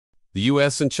The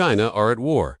US and China are at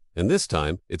war, and this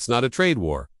time, it's not a trade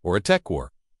war or a tech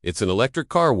war. It's an electric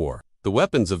car war. The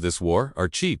weapons of this war are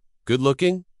cheap,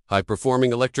 good-looking,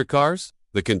 high-performing electric cars.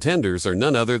 The contenders are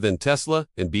none other than Tesla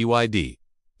and BYD.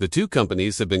 The two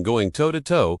companies have been going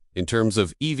toe-to-toe in terms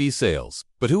of EV sales.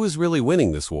 But who is really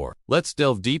winning this war? Let's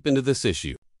delve deep into this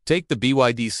issue. Take the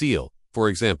BYD Seal, for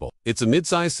example. It's a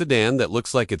mid-sized sedan that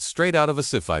looks like it's straight out of a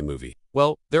sci-fi movie.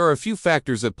 Well, there are a few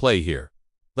factors at play here.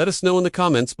 Let us know in the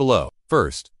comments below.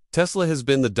 First, Tesla has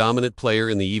been the dominant player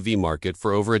in the EV market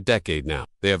for over a decade now.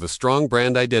 They have a strong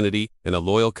brand identity and a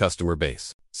loyal customer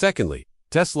base. Secondly,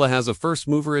 Tesla has a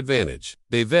first-mover advantage.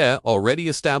 They've already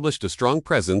established a strong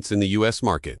presence in the US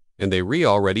market, and they're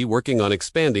already working on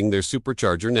expanding their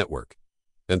supercharger network.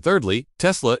 And thirdly,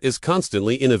 Tesla is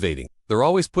constantly innovating. They're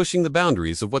always pushing the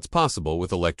boundaries of what's possible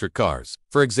with electric cars.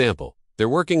 For example, they're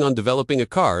working on developing a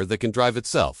car that can drive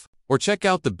itself. Or check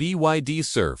out the BYD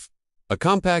Surf, a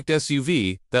compact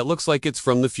SUV that looks like it's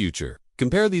from the future.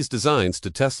 Compare these designs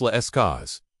to Tesla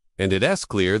S-Cars, and it's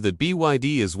clear that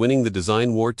BYD is winning the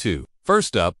design war too.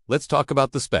 First up, let's talk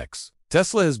about the specs.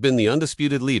 Tesla has been the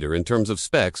undisputed leader in terms of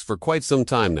specs for quite some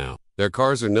time now. Their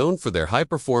cars are known for their high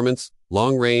performance,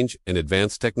 long range, and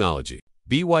advanced technology.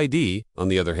 BYD, on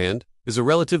the other hand, is a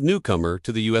relative newcomer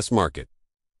to the US market.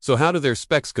 So how do their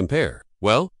specs compare?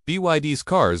 Well, BYD's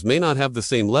cars may not have the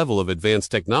same level of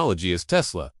advanced technology as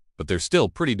Tesla, but they're still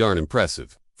pretty darn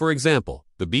impressive. For example,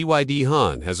 the BYD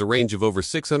Han has a range of over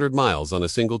 600 miles on a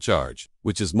single charge,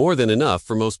 which is more than enough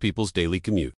for most people's daily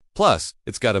commute. Plus,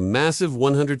 it's got a massive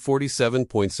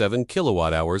 147.7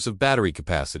 kilowatt-hours of battery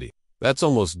capacity. That's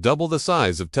almost double the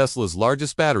size of Tesla's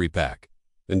largest battery pack.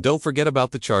 And don't forget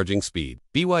about the charging speed.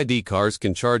 BYD cars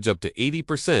can charge up to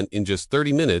 80% in just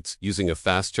 30 minutes using a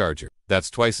fast charger.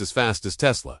 That's twice as fast as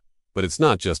Tesla. But it's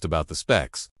not just about the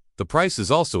specs. The price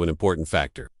is also an important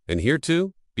factor. And here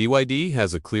too, BYD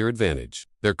has a clear advantage.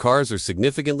 Their cars are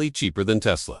significantly cheaper than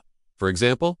Tesla. For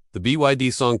example, the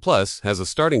BYD Song Plus has a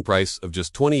starting price of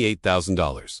just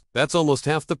 $28,000. That's almost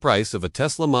half the price of a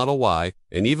Tesla Model Y,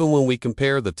 and even when we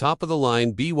compare the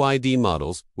top-of-the-line BYD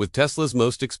models with Tesla's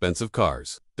most expensive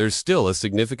cars, there's still a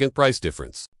significant price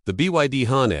difference. The BYD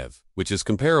Han EV, which is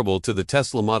comparable to the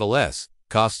Tesla Model S,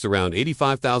 costs around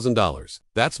 $85,000.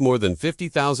 That's more than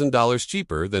 $50,000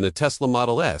 cheaper than a Tesla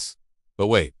Model S. But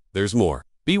wait, there's more.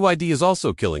 BYD is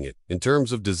also killing it. In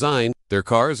terms of design, their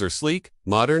cars are sleek,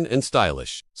 modern, and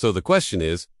stylish. So the question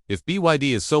is, if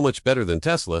BYD is so much better than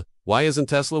Tesla, why isn't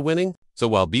Tesla winning? So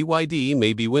while BYD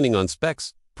may be winning on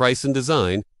specs, price, and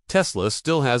design, Tesla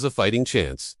still has a fighting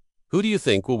chance. Who do you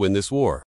think will win this war?